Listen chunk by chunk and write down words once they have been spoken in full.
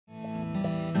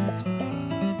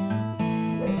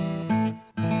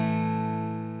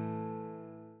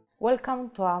Welcome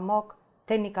to our MOOC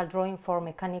Technical Drawing for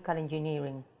Mechanical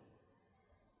Engineering.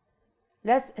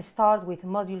 Let's start with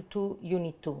Module 2,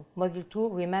 Unit 2. Module 2,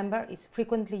 remember, is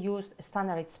frequently used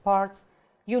standardized parts.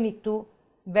 Unit 2,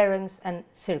 bearings and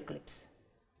circlips.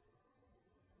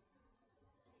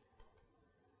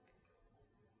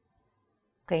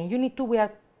 Okay, in Unit 2 we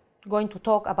are going to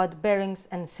talk about bearings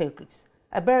and circlips.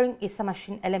 A bearing is a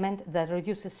machine element that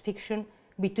reduces friction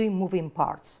between moving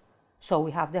parts. So we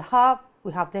have the hub,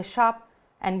 we have the shaft,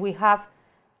 and we have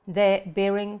the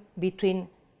bearing between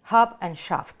hub and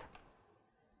shaft.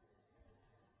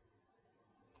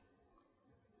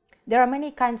 There are many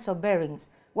kinds of bearings.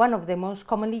 One of the most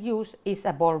commonly used is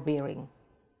a ball bearing.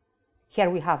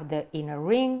 Here we have the inner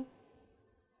ring,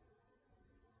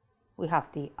 we have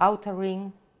the outer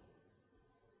ring,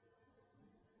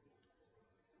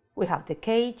 we have the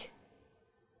cage,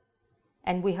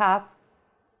 and we have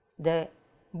the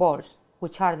balls,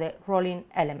 which are the rolling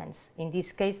elements. In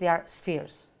this case, they are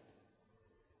spheres.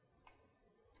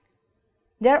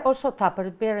 There are also taper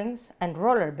bearings and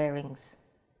roller bearings.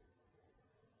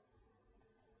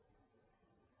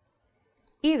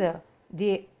 Either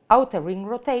the outer ring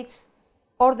rotates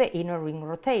or the inner ring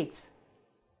rotates,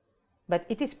 but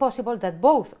it is possible that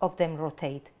both of them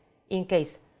rotate, in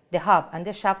case the hub and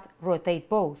the shaft rotate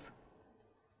both.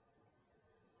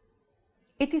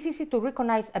 It is easy to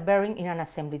recognize a bearing in an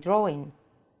assembly drawing.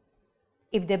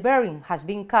 If the bearing has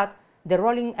been cut, the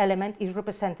rolling element is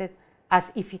represented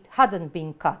as if it hadn't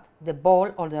been cut, the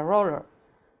ball or the roller,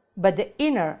 but the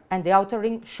inner and the outer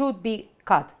ring should be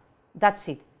cut. That's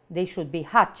it, they should be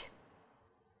hatched.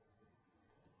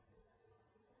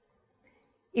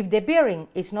 If the bearing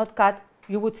is not cut,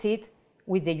 you would see it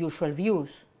with the usual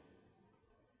views.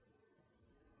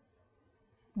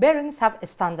 Bearings have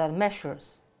standard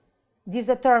measures. This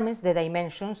determines the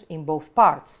dimensions in both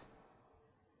parts,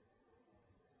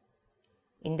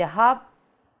 in the hub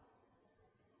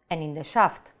and in the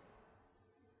shaft.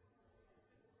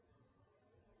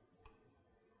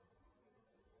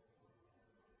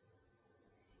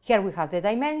 Here we have the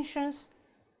dimensions,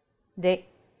 the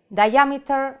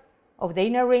diameter of the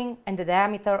inner ring and the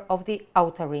diameter of the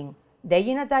outer ring. The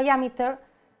inner diameter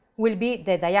will be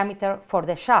the diameter for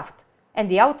the shaft, and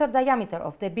the outer diameter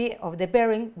of the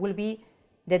bearing will be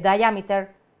the diameter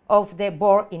of the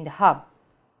bore in the hub.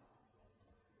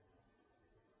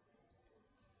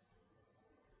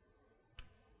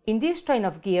 In this train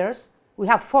of gears, we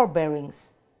have 4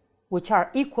 bearings, which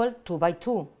are equal 2 by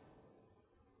 2.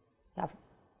 We have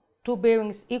 2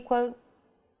 bearings equal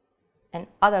and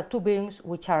other 2 bearings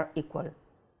which are equal.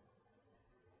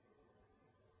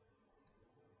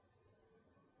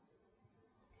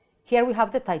 Here we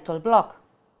have the title block,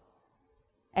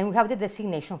 and we have the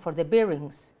designation for the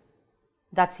bearings.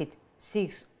 That's it,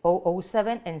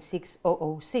 6007 and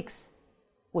 6006,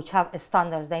 which have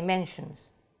standard dimensions.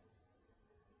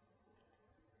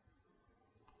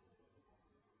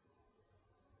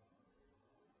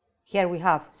 Here we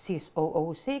have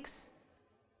 6006.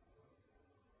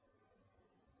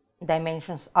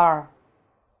 Dimensions are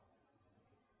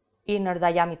inner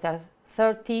diameter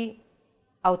 30,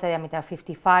 outer diameter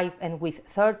 55 and width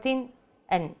 13,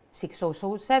 and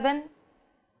 6007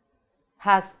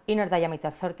 has inner diameter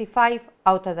 35,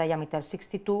 outer diameter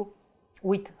 62,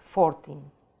 width 14.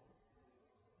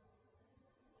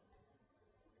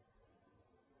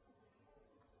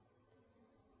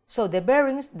 So the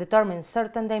bearings determine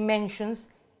certain dimensions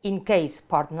in case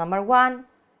part number 1,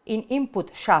 in input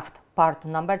shaft part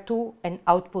number 2, and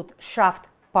output shaft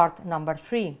part number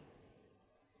 3.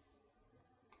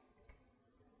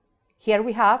 Here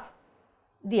we have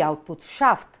the output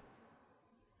shaft.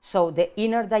 So the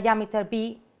inner diameter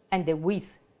B and the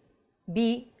width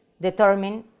B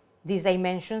determine these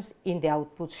dimensions in the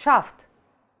output shaft.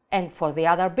 And for the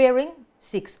other bearing,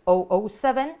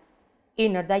 6007,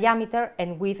 inner diameter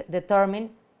and width determine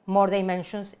more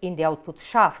dimensions in the output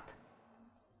shaft.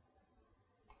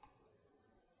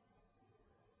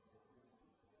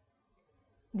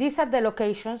 These are the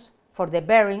locations for the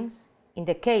bearings in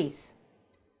the case.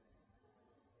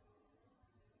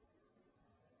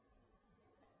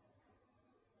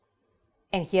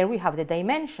 And here we have the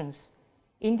dimensions.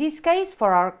 In this case,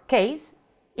 for our case,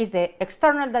 is the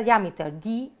external diameter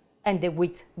D and the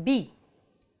width B.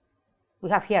 We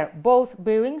have here both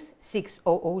bearings,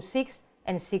 6006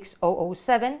 and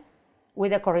 6007,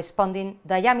 with the corresponding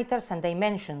diameters and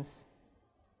dimensions.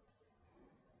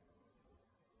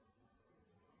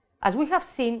 As we have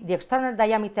seen, the external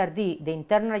diameter D, the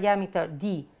internal diameter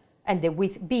D, and the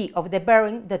width B of the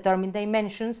bearing determine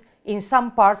dimensions in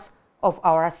some parts of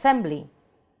our assembly.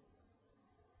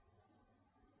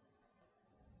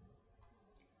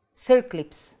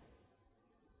 circlips.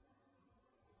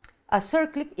 A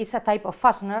circlip is a type of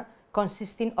fastener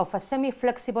consisting of a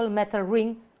semi-flexible metal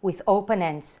ring with open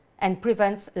ends and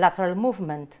prevents lateral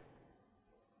movement.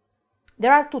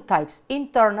 There are two types,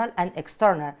 internal and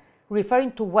external,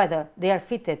 referring to whether they are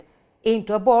fitted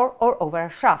into a bore or over a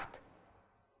shaft.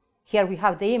 Here we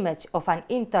have the image of an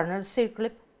internal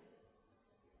circlip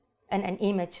and an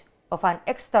image of an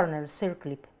external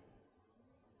circlip.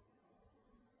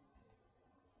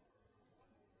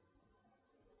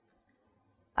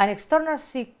 An external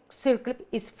circlip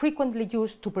is frequently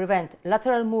used to prevent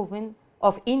lateral movement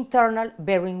of internal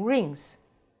bearing rings.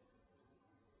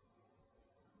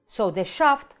 So the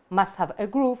shaft must have a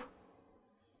groove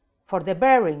for the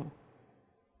bearing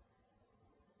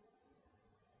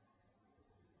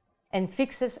and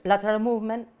fixes lateral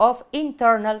movement of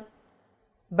internal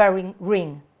bearing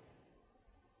ring.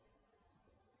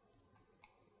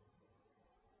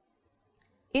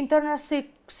 Internal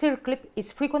circlip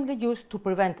is frequently used to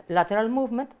prevent lateral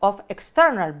movement of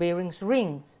external bearings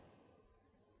rings.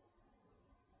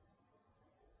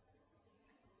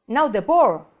 Now the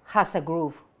bore has a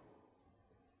groove,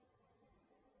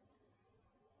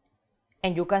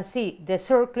 and you can see the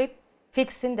circlip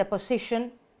fixing the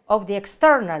position of the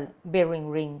external bearing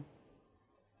ring.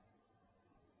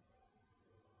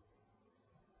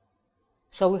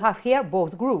 So we have here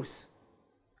both grooves,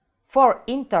 for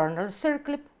internal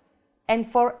circlip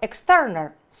and for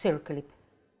external circlip.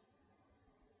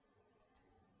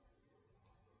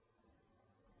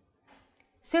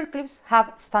 Circlips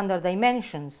have standard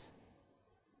dimensions.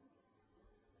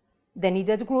 The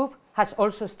needed groove has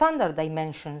also standard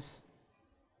dimensions.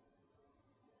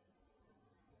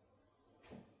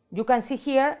 You can see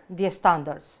here the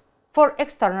standards. For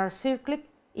external circlip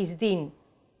is DIN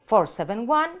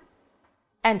 471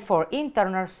 and for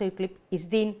internal circlip is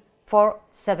DIN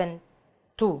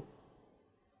 472.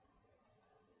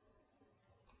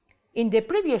 In the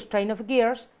previous train of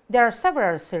gears there are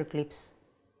several circlips.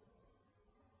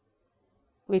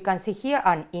 We can see here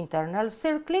an internal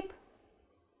circlip,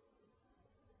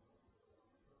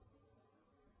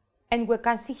 and we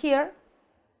can see here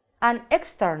an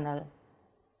external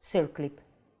circlip.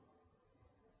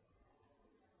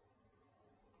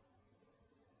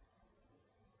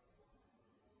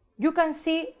 You can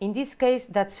see in this case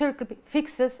that circlip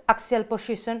fixes axial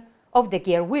position of the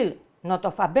gear wheel, not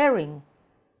of a bearing.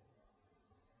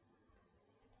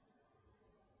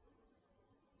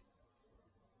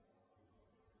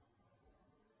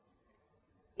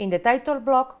 In the title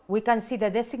block, we can see the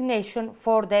designation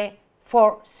for the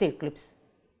 4 circlips.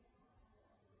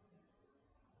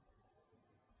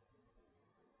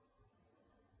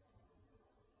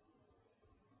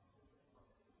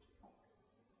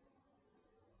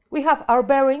 We have our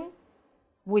bearing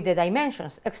with the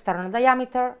dimensions external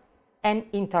diameter and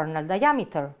internal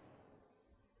diameter.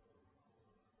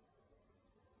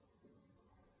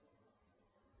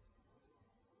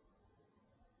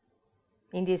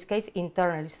 In this case,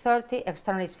 internal is 30,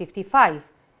 external is 55.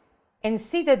 And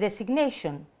see the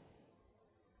designation.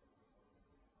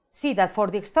 See that for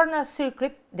the external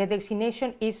circlip, the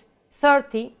designation is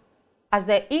 30 as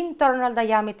the internal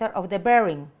diameter of the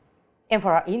bearing. And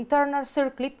for our internal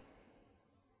circlip,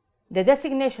 the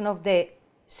designation of the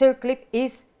circlip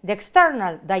is the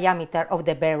external diameter of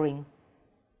the bearing.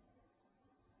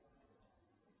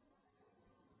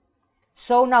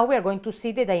 So now we are going to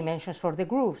see the dimensions for the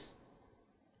grooves.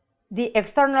 The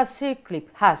external circlip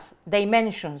has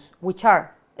dimensions which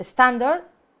are standard,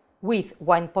 width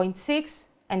 1.6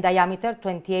 and diameter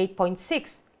 28.6,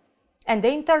 and the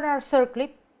internal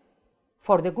circlip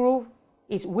for the groove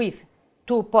is width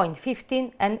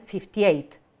 2.15 and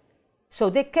 58. So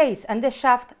the case and the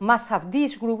shaft must have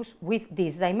these grooves with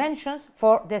these dimensions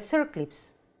for the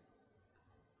circlips.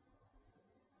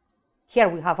 Here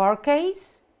we have our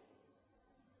case,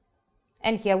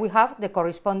 and here we have the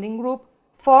corresponding groove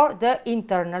for the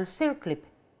internal circlip.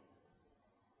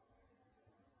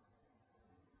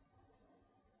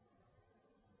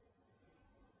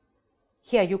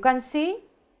 Here you can see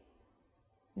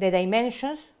the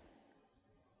dimensions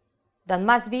that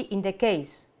must be in the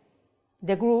case,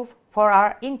 the groove for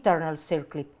our internal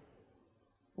circlip,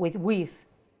 with width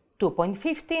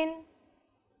 2.15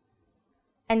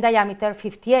 and diameter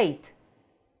 58.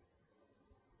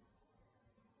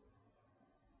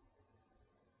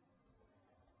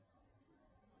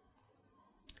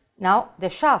 Now the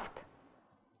shaft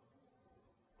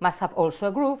must have also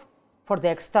a groove for the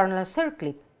external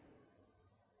circlip.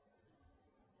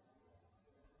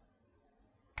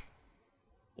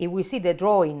 If we see the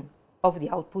drawing of the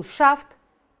output shaft,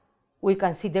 we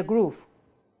can see the groove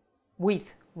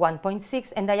width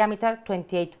 1.6 and diameter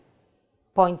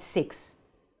 28.6.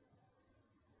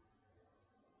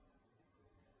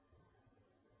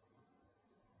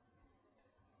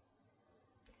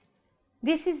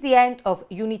 This is the end of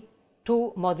Unit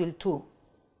 2, Module 2.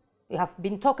 We have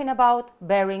been talking about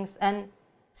bearings and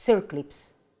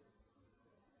circlips.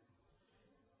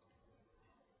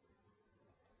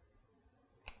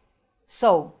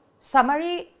 So,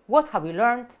 summary, what have we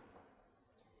learned?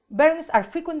 Bearings are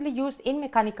frequently used in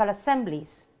mechanical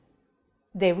assemblies.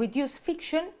 They reduce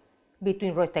friction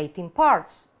between rotating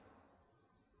parts.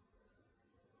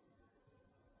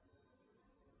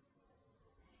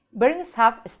 Bearings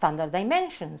have standard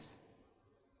dimensions: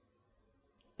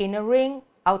 inner ring,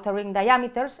 outer ring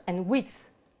diameters, and width.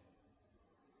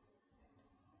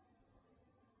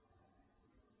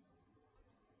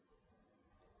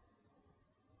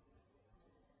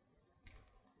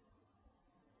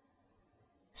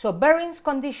 So bearings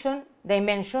condition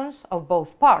dimensions of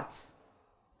both parts.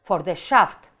 For the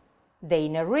shaft, the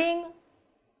inner ring,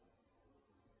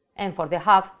 and for the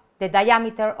hub, the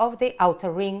diameter of the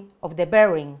outer ring of the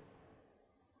bearing.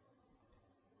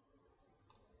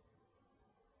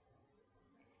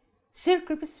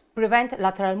 Circlips prevent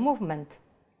lateral movement.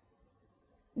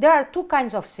 There are two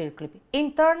kinds of circlip: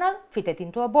 internal, fitted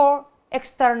into a bore;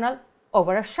 external,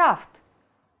 over a shaft.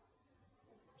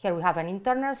 Here we have an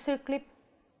internal circlip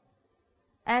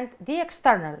and the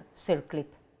external circlip.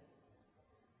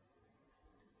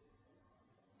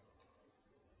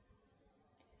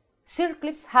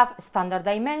 Circlips have standard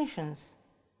dimensions.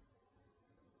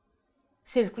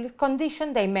 Circlip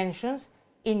condition dimensions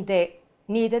in the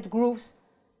needed grooves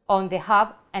on the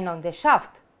hub and on the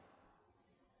shaft.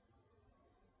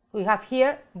 We have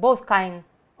here both kinds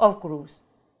of grooves,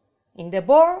 in the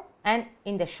bore and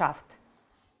in the shaft.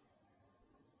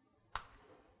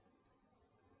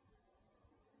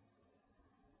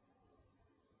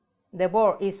 The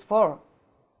bore is for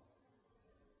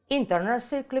internal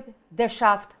circlip, the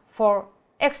shaft for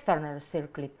external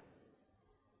circlip.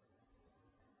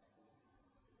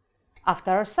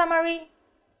 After our summary,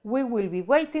 we will be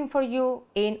waiting for you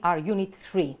in our Unit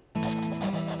 3.